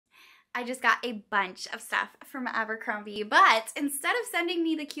I just got a bunch of stuff from Abercrombie, but instead of sending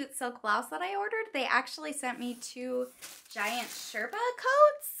me the cute silk blouse that I ordered, they actually sent me 2 giant Sherpa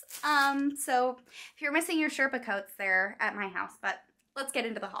coats. So if you're missing your Sherpa coats, they're at my house, but let's get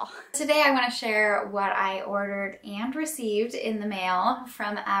into the haul. Today I want to share what I ordered and received in the mail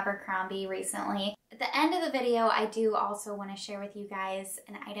from Abercrombie recently. At the end of the video, I do also want to share with you guys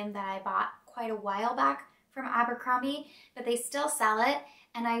an item that I bought quite a while back from Abercrombie, but they still sell it,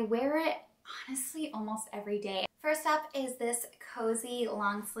 and I wear it honestly almost every day. First up is this cozy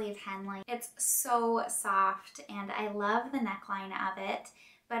long sleeve Henley. It's so soft and I love the neckline of it,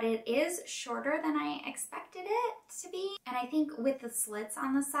 but it is shorter than I expected it to be. And I think with the slits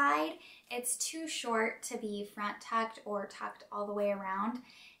on the side, it's too short to be front tucked or tucked all the way around.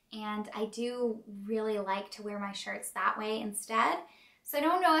 And I do really like to wear my shirts that way instead. So I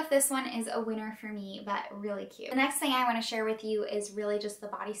don't know if this one is a winner for me, but really cute. The next thing I want to share with you is really just the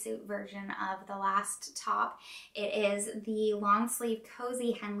bodysuit version of the last top. It is the long sleeve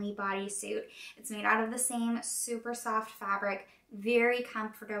cozy Henley bodysuit. It's made out of the same super soft fabric, very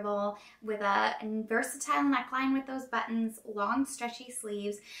comfortable, with a versatile neckline with those buttons, long stretchy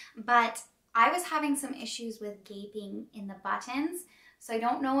sleeves, but I was having some issues with gaping in the buttons. So I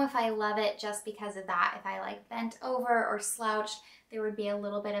don't know if I love it just because of that. If I like bent over or slouched, there would be a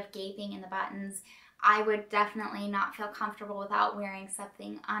little bit of gaping in the buttons. I would definitely not feel comfortable without wearing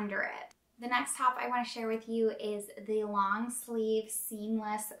something under it. The next top I want to share with you is the long sleeve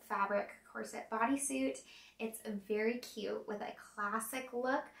seamless fabric corset bodysuit. It's very cute with a classic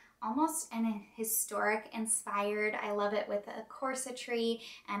look, almost an historic inspired. I love it with the corsetry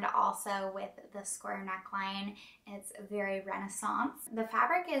and also with the square neckline. It's very Renaissance. The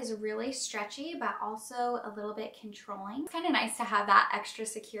fabric is really stretchy, but also a little bit controlling. It's kind of nice to have that extra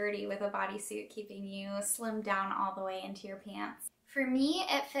security with a bodysuit, keeping you slimmed down all the way into your pants. For me,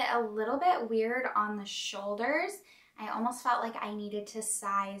 it fit a little bit weird on the shoulders. I almost felt like I needed to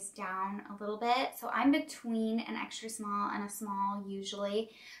size down a little bit. So I'm between an extra small and a small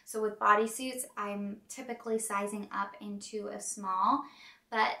usually. So with bodysuits, I'm typically sizing up into a small,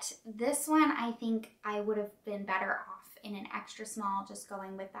 but this one I think I would have been better off in an extra small, just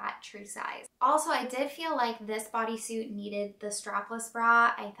going with that true size. Also, I did feel like this bodysuit needed the strapless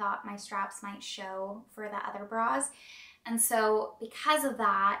bra. I thought my straps might show for the other bras. And so because of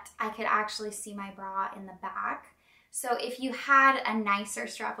that, I could actually see my bra in the back. So if you had a nicer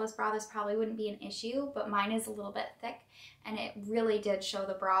strapless bra, this probably wouldn't be an issue, but mine is a little bit thick and it really did show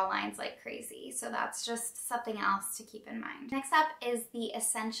the bra lines like crazy. So that's just something else to keep in mind. Next up is the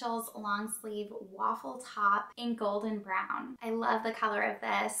Essentials long sleeve waffle top in golden brown. I love the color of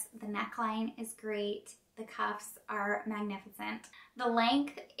this. The neckline is great. The cuffs are magnificent. The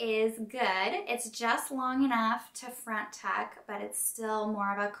length is good. It's just long enough to front tuck, but it's still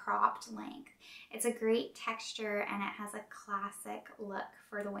more of a cropped length. It's a great texture and it has a classic look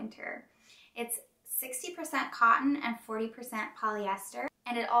for the winter. It's 60% cotton and 40% polyester,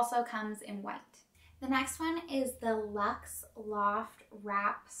 and it also comes in white. The next one is the Luxe Loft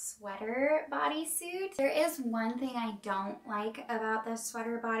wrap sweater bodysuit. There is one thing I don't like about this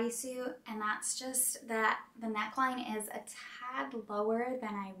sweater bodysuit, and that's just that the neckline is a tad lower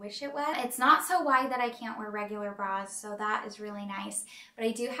than I wish it was. It's not so wide that I can't wear regular bras, so that is really nice, but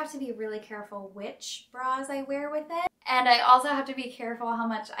I do have to be really careful which bras I wear with it. And I also have to be careful how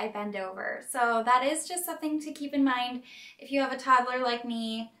much I bend over. So that is just something to keep in mind. If you have a toddler like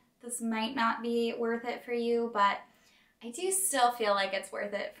me, this might not be worth it for you, but I do still feel like it's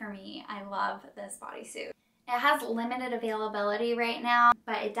worth it for me. I love this bodysuit. It has limited availability right now,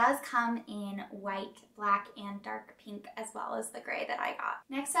 but it does come in white, black, and dark pink, as well as the gray that I got.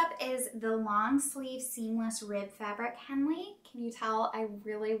 Next up is the long sleeve seamless rib fabric Henley. Can you tell I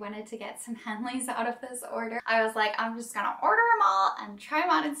really wanted to get some Henleys out of this order? I was like, I'm just gonna order them all and try them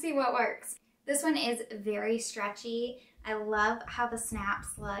on and see what works. This one is very stretchy. I love how the snaps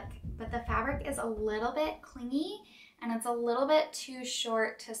look, but the fabric is a little bit clingy and it's a little bit too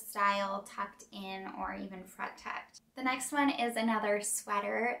short to style tucked in or even front tucked. The next one is another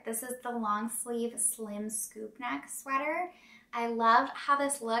sweater. This is the long sleeve slim scoop neck sweater. I love how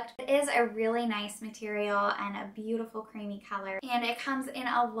this looked. It is a really nice material and a beautiful creamy color. And it comes in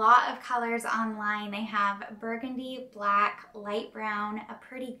a lot of colors online. They have burgundy, black, light brown, a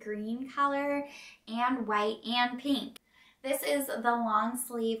pretty green color, and white and pink. This is the long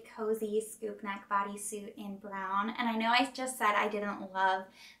sleeve cozy scoop neck bodysuit in brown, and I know I just said I didn't love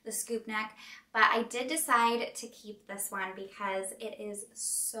the scoop neck, but I did decide to keep this one because it is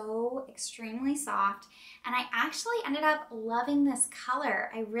so extremely soft, and I actually ended up loving this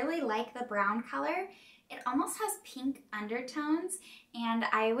color. I really like the brown color. It almost has pink undertones, and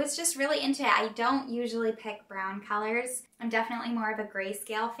I was just really into it. I don't usually pick brown colors. I'm definitely more of a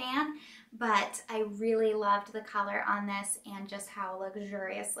grayscale fan, but I really loved the color on this and just how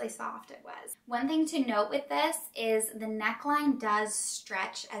luxuriously soft it was. One thing to note with this is the neckline does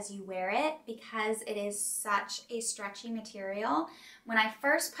stretch as you wear it because it is such a stretchy material. When I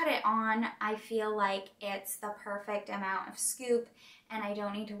first put it on, I feel like it's the perfect amount of scoop and I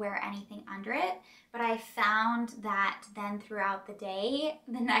don't need to wear anything under it. But I found that then throughout the day,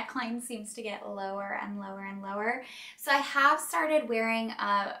 the neckline seems to get lower and lower and lower. So I have started wearing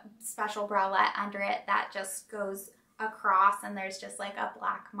a special bralette under it that just goes across and there's just like a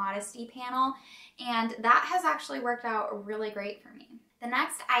black modesty panel. And that has actually worked out really great for me. The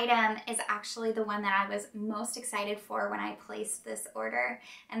next item is actually the one that I was most excited for when I placed this order,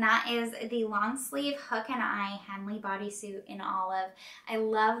 and that is the long sleeve hook and eye Henley bodysuit in olive. I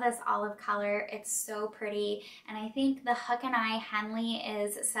love this olive color. It's so pretty, and I think the hook and eye Henley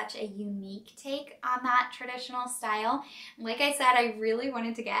is such a unique take on that traditional style. Like I said, I really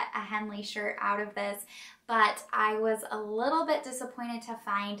wanted to get a Henley shirt out of this, but I was a little bit disappointed to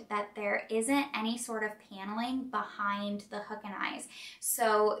find that there isn't any sort of paneling behind the hook and eyes.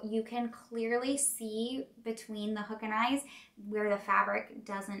 So you can clearly see between the hook and eyes where the fabric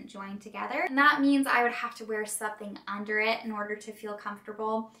doesn't join together. And that means I would have to wear something under it in order to feel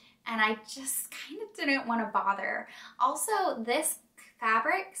comfortable. And I just kind of didn't want to bother. Also, this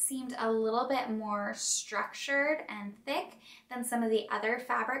fabric seemed a little bit more structured and thick than some of the other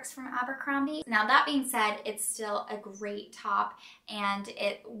fabrics from Abercrombie. Now that being said, it's still a great top and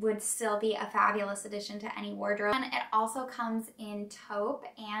it would still be a fabulous addition to any wardrobe. And it also comes in taupe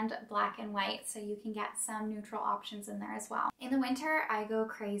and black and white, so you can get some neutral options in there as well. In the winter, I go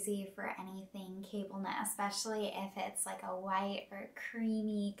crazy for anything cable knit, especially if it's like a white or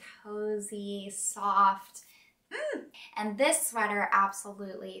creamy, cozy, soft. And this sweater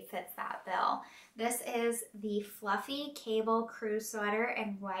absolutely fits that bill. This is the fluffy cable crew sweater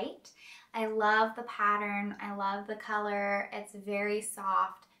in white. I love the pattern. I love the color. It's very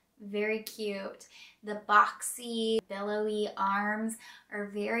soft, very cute. The boxy, billowy arms are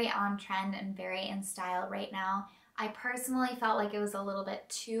very on trend and very in style right now. I personally felt like it was a little bit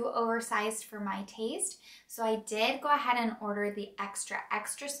too oversized for my taste, so I did go ahead and order the extra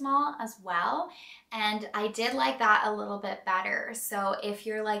small as well, and I did like that a little bit better. So if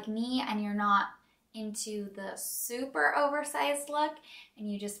you're like me and you're not into the super oversized look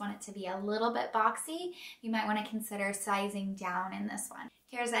and you just want it to be a little bit boxy, you might want to consider sizing down in this one.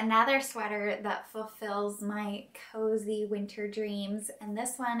 Here's another sweater that fulfills my cozy winter dreams, and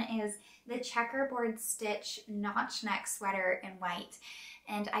this one is the Checkerboard stitch notch neck sweater in white.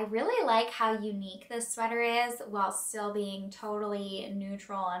 And I really like how unique this sweater is while still being totally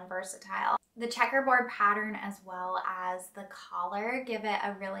neutral and versatile. The checkerboard pattern as well as the collar give it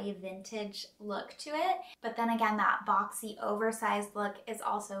a really vintage look to it. But then again, that boxy oversized look is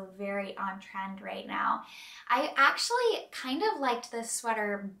also very on trend right now. I actually kind of liked this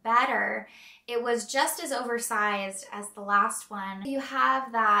sweater better. It was just as oversized as the last one. You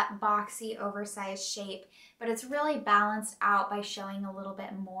have that boxy oversized shape, but it's really balanced out by showing a little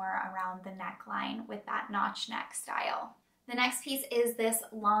bit more around the neckline with that notch neck style. The next piece is this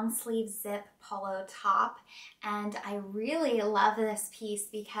long sleeve zip polo top, and I really love this piece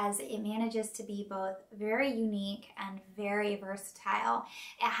because it manages to be both very unique and very versatile.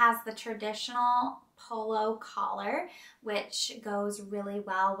 It has the traditional polo collar, which goes really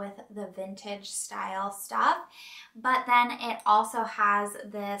well with the vintage style stuff, but then it also has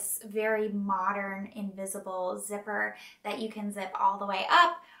this very modern invisible zipper that you can zip all the way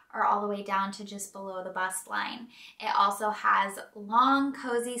up or all the way down to just below the bust line. It also has long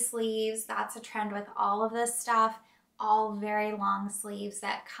cozy sleeves. That's a trend with all of this stuff, all very long sleeves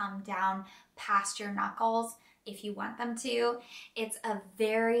that come down past your knuckles if you want them to. It's a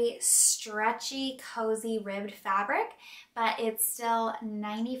very stretchy, cozy ribbed fabric, but it's still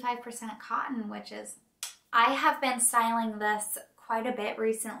 95% cotton, which is, I have been styling this quite a bit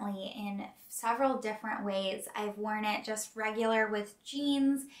recently in several different ways. I've worn it just regular with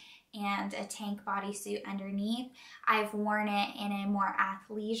jeans and a tank bodysuit underneath. I've worn it in a more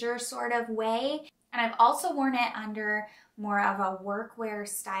athleisure sort of way, and I've also worn it under more of a workwear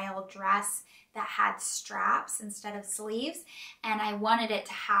style dress that had straps instead of sleeves, and I wanted it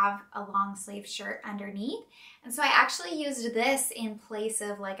to have a long sleeve shirt underneath. And so I actually used this in place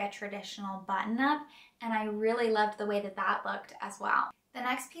of like a traditional button up, and I really loved the way that that looked as well. The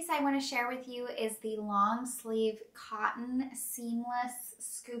next piece I want to share with you is the long sleeve cotton seamless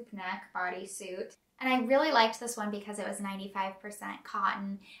scoop neck bodysuit. And I really liked this one because it was 95%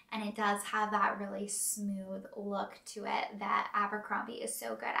 cotton, and it does have that really smooth look to it that Abercrombie is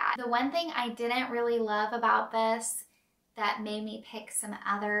so good at. The one thing I didn't really love about this that made me pick some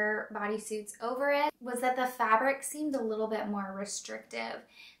other bodysuits over it was that the fabric seemed a little bit more restrictive.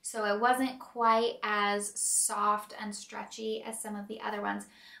 So it wasn't quite as soft and stretchy as some of the other ones,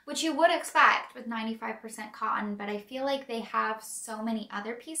 which you would expect with 95% cotton, but I feel like they have so many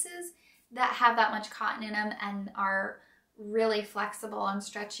other pieces that have that much cotton in them and are really flexible and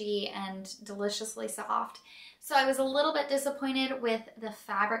stretchy and deliciously soft. So I was a little bit disappointed with the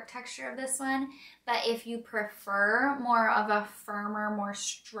fabric texture of this one, but if you prefer more of a firmer, more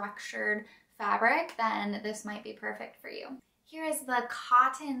structured fabric, then this might be perfect for you. Here is the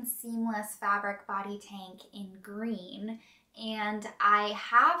cotton seamless fabric body tank in green. And I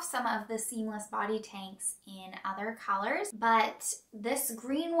have some of the seamless body tanks in other colors, but this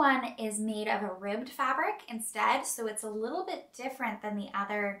green one is made of a ribbed fabric instead, so it's a little bit different than the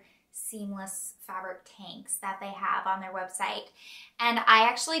other seamless fabric tanks that they have on their website. And I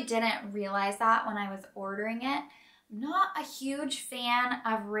actually didn't realize that when I was ordering it. I'm not a huge fan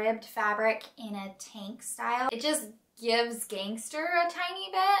of ribbed fabric in a tank style. It just gives gangster a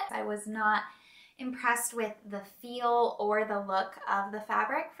tiny bit. I was not impressed with the feel or the look of the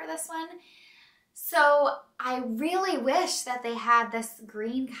fabric for this one. So I really wish that they had this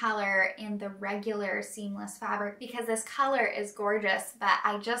green color in the regular seamless fabric because this color is gorgeous, but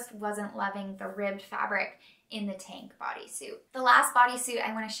I just wasn't loving the ribbed fabric in the tank bodysuit. The last bodysuit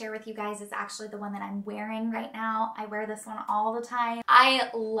I want to share with you guys is actually the one that I'm wearing right now. I wear this one all the time. I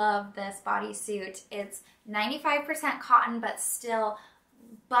love this bodysuit. It's 95% cotton, but still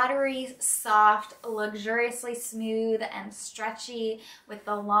buttery, soft, luxuriously smooth and stretchy with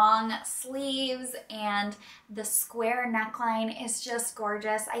the long sleeves, and the square neckline is just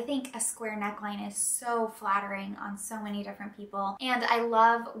gorgeous. I think a square neckline is so flattering on so many different people, and I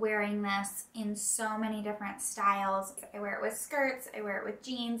love wearing this in so many different styles. I wear it with skirts, I wear it with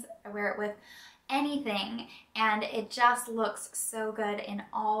jeans, I wear it with anything, and it just looks so good in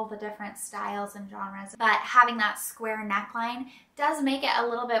all the different styles and genres. But having that square neckline does make it a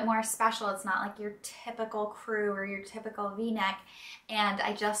little bit more special. It's not like your typical crew or your typical v-neck, and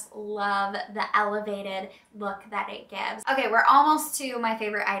I just love the elevated look that it gives. Okay, we're almost to my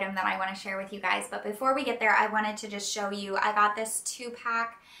favorite item that I want to share with you guys, but before we get there, I wanted to just show you, I got this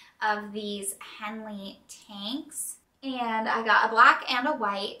 2-pack of these Henley tanks. And I got a black and a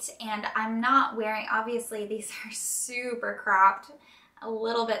white, and I'm not wearing, obviously these are super cropped, a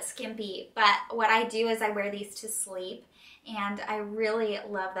little bit skimpy, but what I do is I wear these to sleep, and I really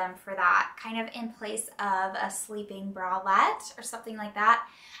love them for that, kind of in place of a sleeping bralette or something like that.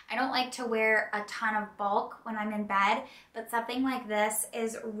 I don't like to wear a ton of bulk when I'm in bed, but something like this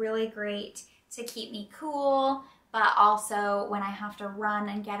is really great to keep me cool, but also when I have to run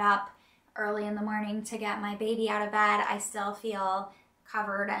and get up early in the morning to get my baby out of bed, I still feel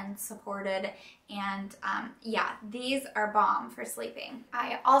covered and supported, and yeah, these are bomb for sleeping.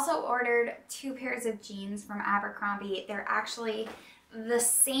 I also ordered 2 pairs of jeans from Abercrombie. They're actually the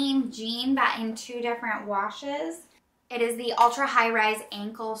same jean but in 2 different washes. It is the ultra high rise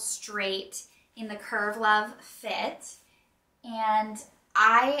ankle straight in the Curve Love fit, and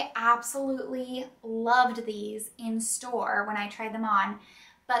I absolutely loved these in store when I tried them on,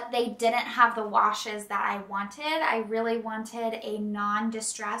 but they didn't have the washes that I wanted. I really wanted a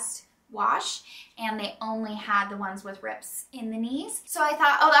non-distressed wash, and they only had the ones with rips in the knees. So I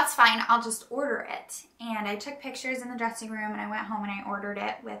thought, oh, that's fine, I'll just order it. And I took pictures in the dressing room, and I went home and I ordered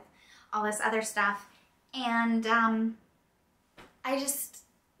it with all this other stuff. And I just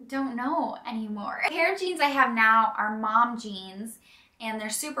don't know anymore. The pair of jeans I have now are mom jeans, and they're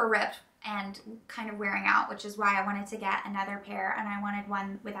super ripped and kind of wearing out, which is why I wanted to get another pair, and I wanted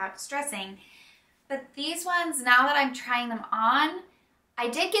one without distressing. But these ones, now that I'm trying them on, I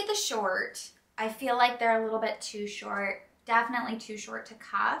did get the short. I feel like they're a little bit too short, definitely too short to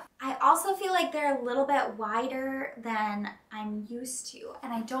cuff. I also feel like they're a little bit wider than I'm used to,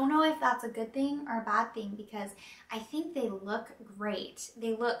 and I don't know if that's a good thing or a bad thing because I think they look great.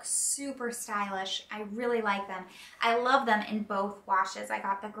 They look super stylish. I really like them. I love them in both washes. I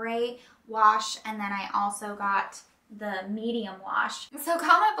got the gray wash, and then I also got the medium wash. So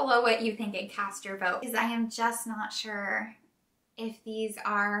comment below what you think and cast your vote, because I am just not sure if these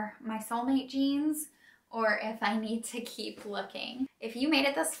are my soulmate jeans or if I need to keep looking. If you made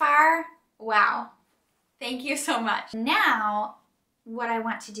it this far, wow, thank you so much. Now, what I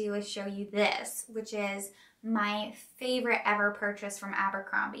want to do is show you this, which is my favorite ever purchase from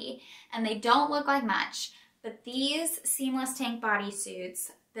Abercrombie. And they don't look like much, but these seamless tank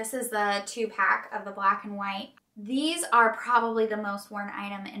bodysuits This is the 2-pack of the black and white. These are probably the most worn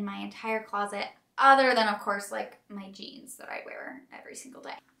item in my entire closet, other than, of course, like my jeans that I wear every single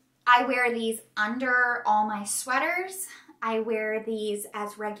day. I wear these under all my sweaters. I wear these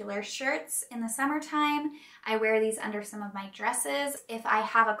as regular shirts in the summertime. I wear these under some of my dresses. If I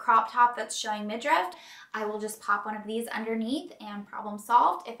have a crop top that's showing midriff, I will just pop one of these underneath and problem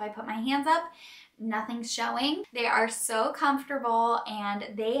solved. If I put my hands up, nothing's showing. They are so comfortable and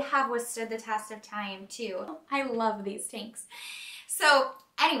they have withstood the test of time too. I love these tanks. So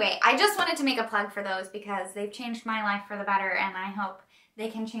anyway, I just wanted to make a plug for those because they've changed my life for the better, and I hope they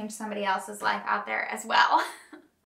can change somebody else's life out there as well.